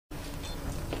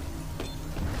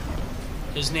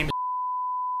His name is.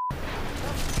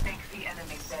 Makes the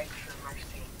enemy beg for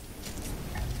mercy.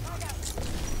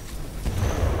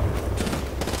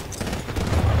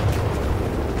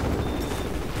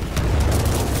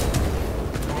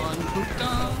 One poop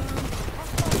done.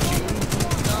 Two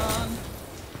poop done.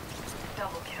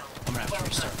 Double kill. I'm gonna have to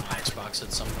restart my Xbox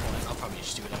at some point. I'll probably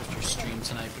just do it after stream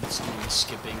tonight, but it's gonna be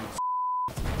skipping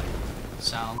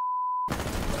sound.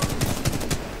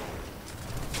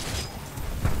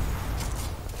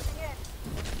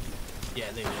 Yeah,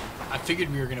 they did. I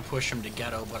figured we were gonna push them to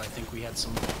ghetto, but I think we had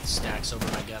some stacks over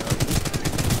by ghetto.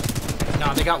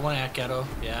 No, they got one at ghetto,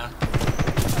 yeah.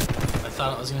 I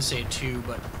thought I was gonna say two,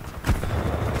 but...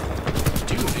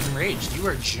 Dude, enraged, you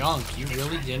are junk. You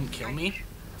really didn't kill me?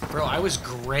 Bro, I was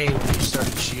gray when you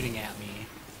started shooting at me.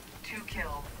 2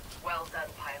 kills. Well done,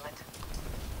 pilot.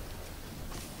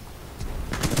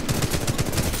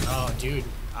 Oh, dude,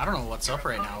 I don't know what's up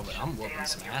right now, but I'm whooping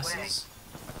some asses.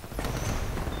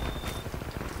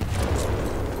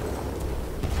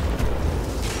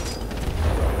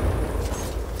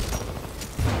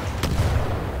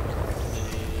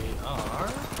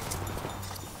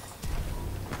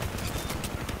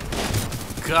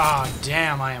 God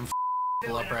damn, I am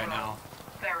f***ing up right now.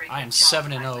 I am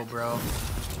 7-0, bro.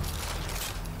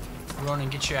 Ronin,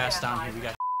 get your ass down here. We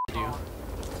got to do.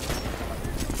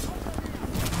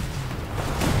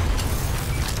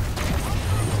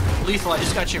 Lethal, I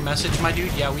just got your message, my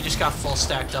dude. Yeah, we just got full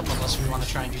stacked up unless we want to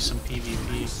try and do some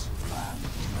PvP.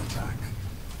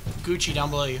 Gucci down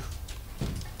below you.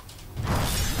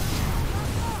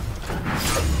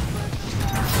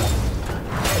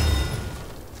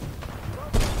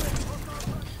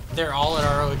 They're all at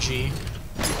ROG.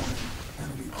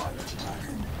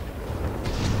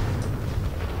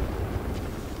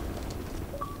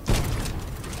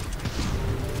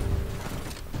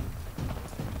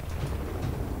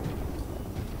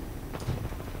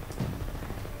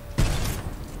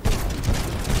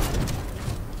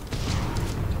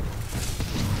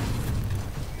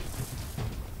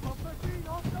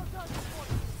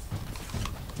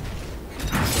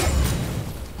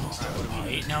 What are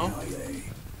we, 8-0?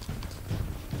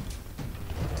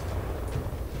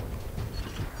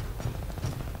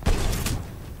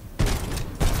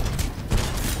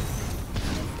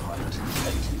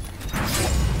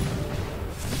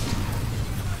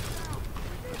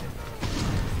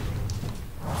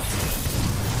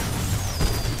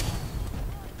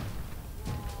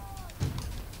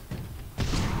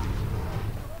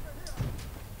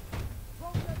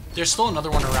 There's still another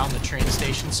one around the train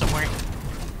station somewhere. Yeah,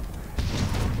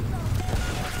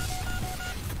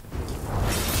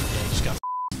 just got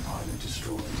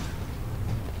destroyed.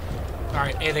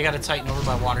 Alright, hey, they got a Titan over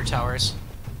by water towers.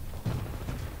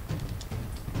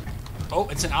 Oh,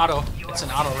 it's an auto. It's an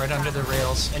auto right under the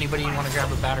rails. Anybody want to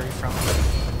grab a battery from?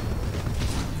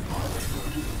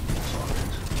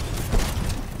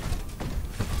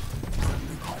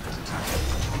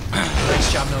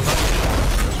 Nice job, Nova.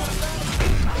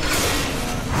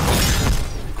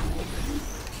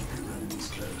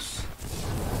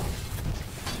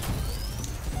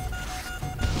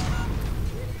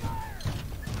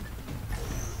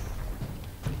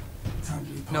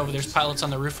 Nova, there's pilots on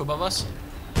the roof above us.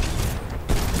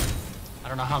 I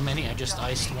don't know how many, I just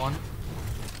iced one.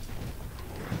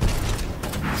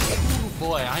 Ooh,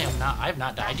 boy, I have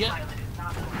not died yet.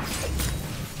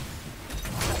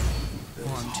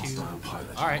 1,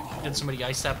 2. Alright, did somebody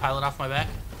ice that pilot off my back?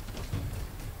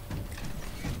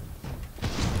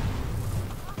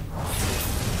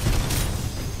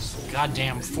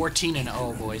 Goddamn,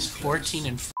 14-0, boys.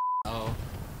 14-0.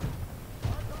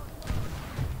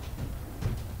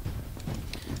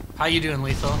 How you doing,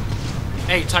 Lethal?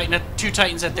 Hey, Titan, 2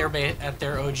 Titans at their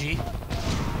OG.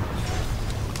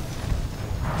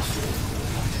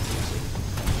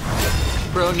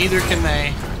 Bro, neither can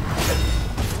they.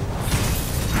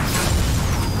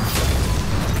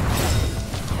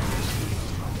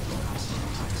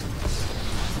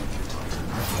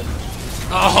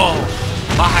 Oh,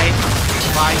 bye.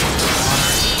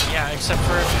 Yeah, except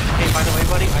for, hey, by the way,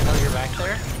 buddy, I know you're back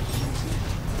there.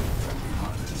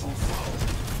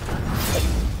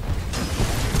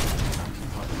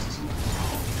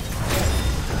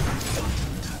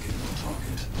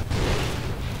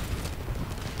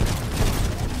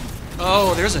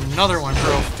 Oh, there's another one,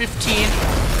 bro. 15,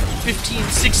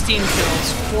 16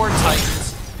 kills, 4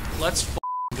 Titans. Let's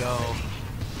f***ing go.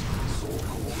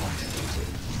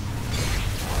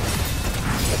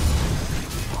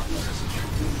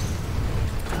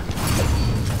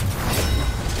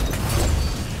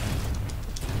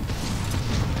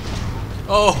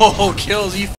 Oh,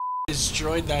 kills. You f***ing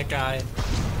destroyed that guy.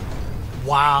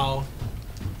 Wow.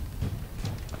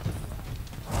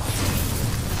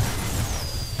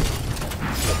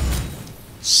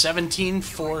 $17,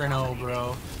 4-0,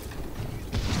 bro.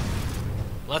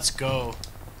 Let's go.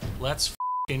 Let's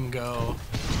f***ing go.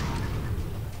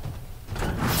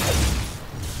 I'm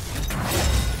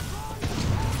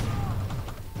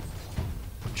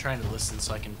trying to listen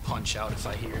so I can punch out if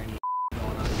I hear any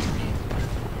going on near me.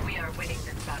 We are winning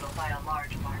this battle by a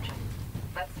large margin.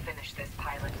 Let's finish this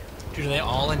pilot. Dude, are they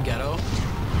all in ghetto?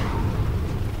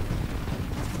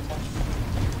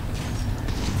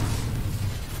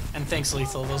 And thanks,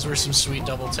 Lethal. Those were some sweet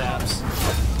double taps.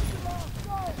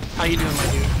 How you doing,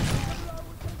 my dude?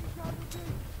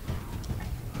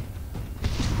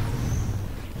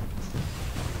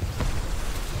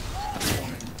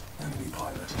 Enemy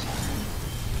pilot.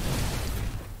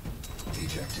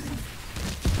 Ejecting.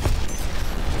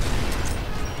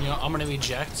 You know, I'm gonna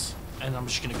eject, and I'm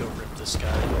just gonna go rip this guy.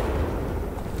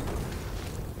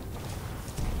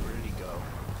 Where did he go?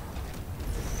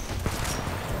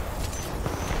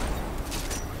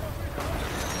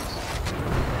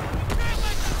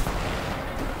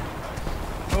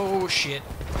 Oh, shit.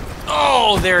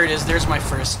 Oh, there it is. There's my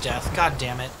first death. God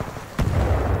damn it.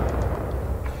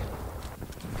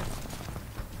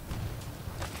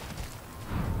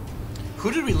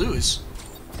 Who did we lose?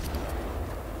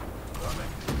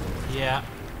 Yeah.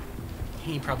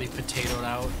 He probably potatoed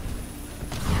out.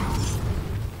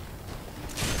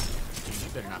 Dude, you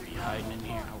better not be hiding in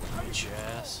here. I will beat your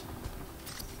ass.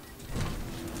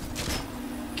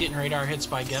 Getting radar hits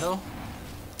by ghetto.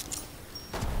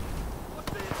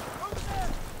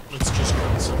 Let's just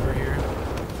go silver here.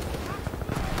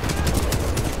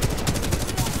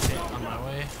 Okay, on my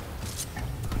way.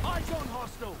 Eyes on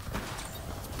hostile.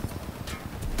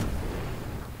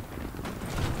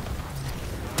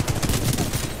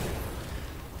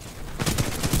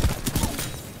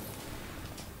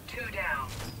 Two down.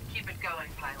 Keep it going,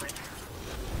 pilot.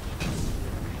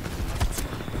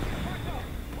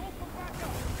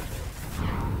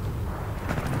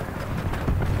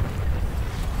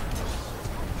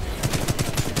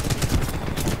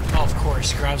 Oh, of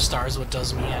course, Grav Star is what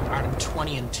does me in. Alright, I'm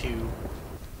 20-2.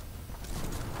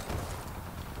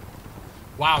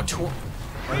 Wow,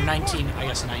 or 19, I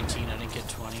guess 19, I didn't get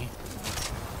 20.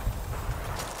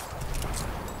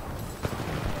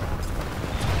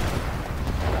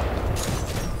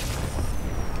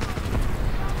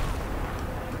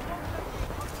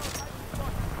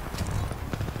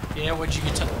 Yeah, what'd you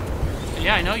get to...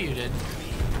 Yeah, I know you did.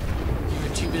 You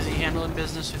were too busy handling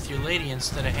business with your lady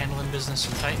instead of handling business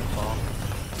in Titanfall.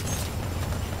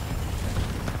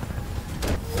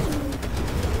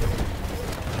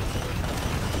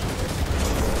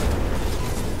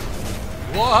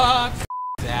 What? F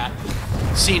that.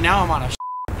 See, now I'm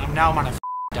on a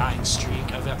dying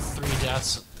streak. I've got 3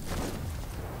 deaths.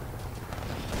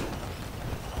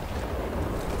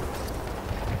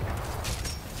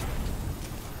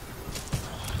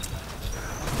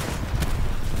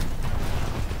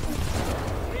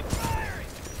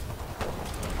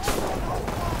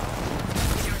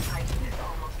 Your Titan is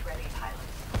almost ready, pilot.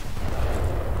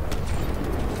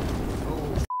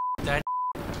 Oh, that.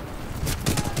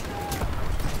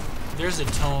 There's a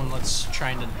tone that's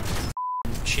trying to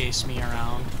chase me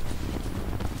around.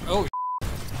 Oh,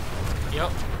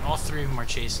 yep, all 3 of them are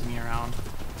chasing me around.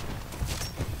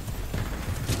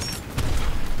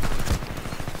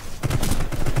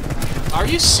 Are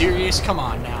you serious? Come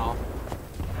on now.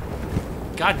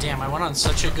 God damn, I went on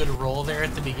such a good roll there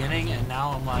at the beginning, and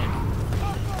now I'm like...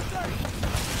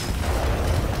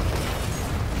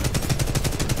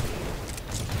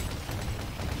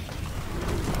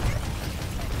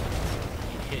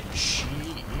 Hit shit.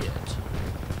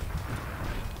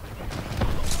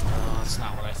 Oh, that's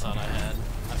not what I thought I had.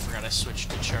 I forgot I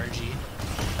switched to Chargy.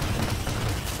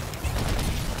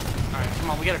 Alright, come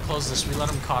on, we gotta close this. We let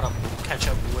them catch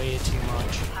up way too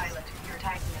much. Pilot, your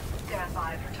Titan is stand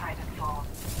by for Titanfall.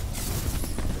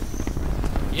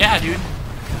 Yeah, dude.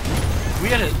 We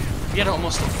had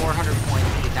almost a 400 point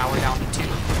lead. Now we're down to 2.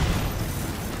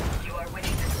 You are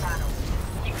winning this battle.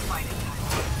 Keep fighting,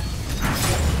 pilot.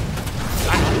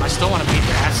 I know. I still want to beat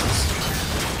their asses.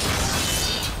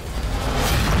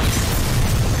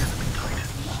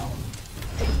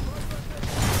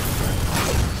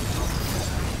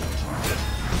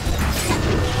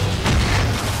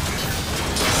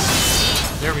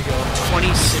 There we go.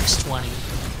 26-20.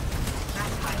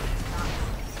 That pilot is not.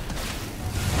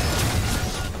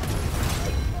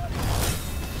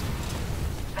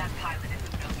 That pilot is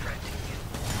no threat to you.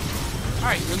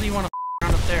 Alright, really want to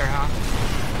around up there, huh?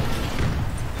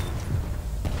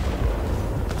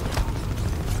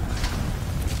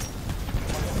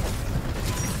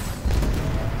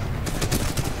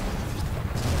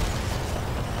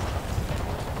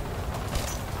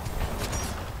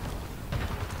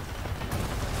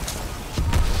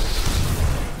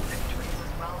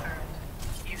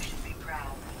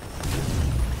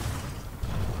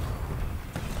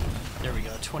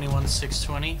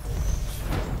 21,620.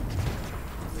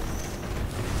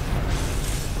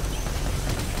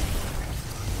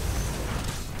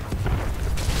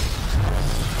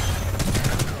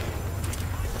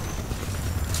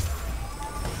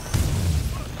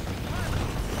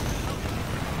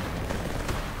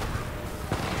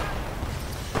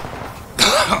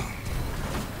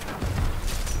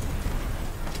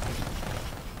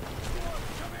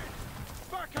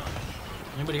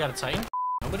 Anybody got a Titan?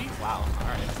 Nobody? Wow,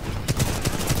 alright.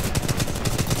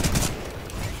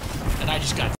 And I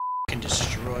just got f***ing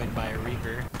destroyed by a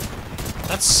Reaper.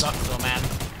 That sucked though, man.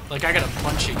 Like, I got a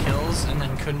bunch of kills and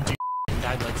then couldn't do and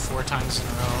died like 4 times in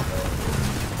a row.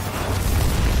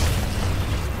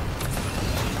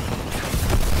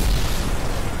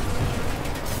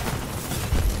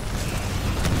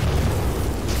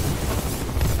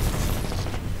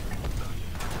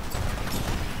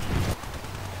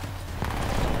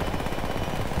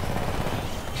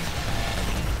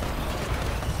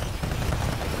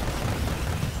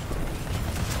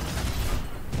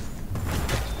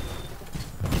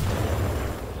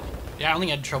 Yeah, I only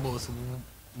had trouble with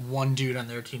one dude on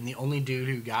their team. The only dude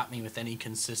who got me with any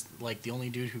the only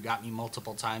dude who got me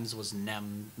multiple times was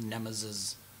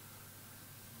Nemesis.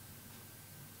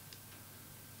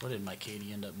 What did my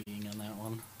KD end up being on that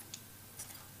one?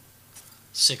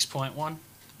 6.1?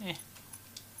 Eh.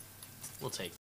 We'll take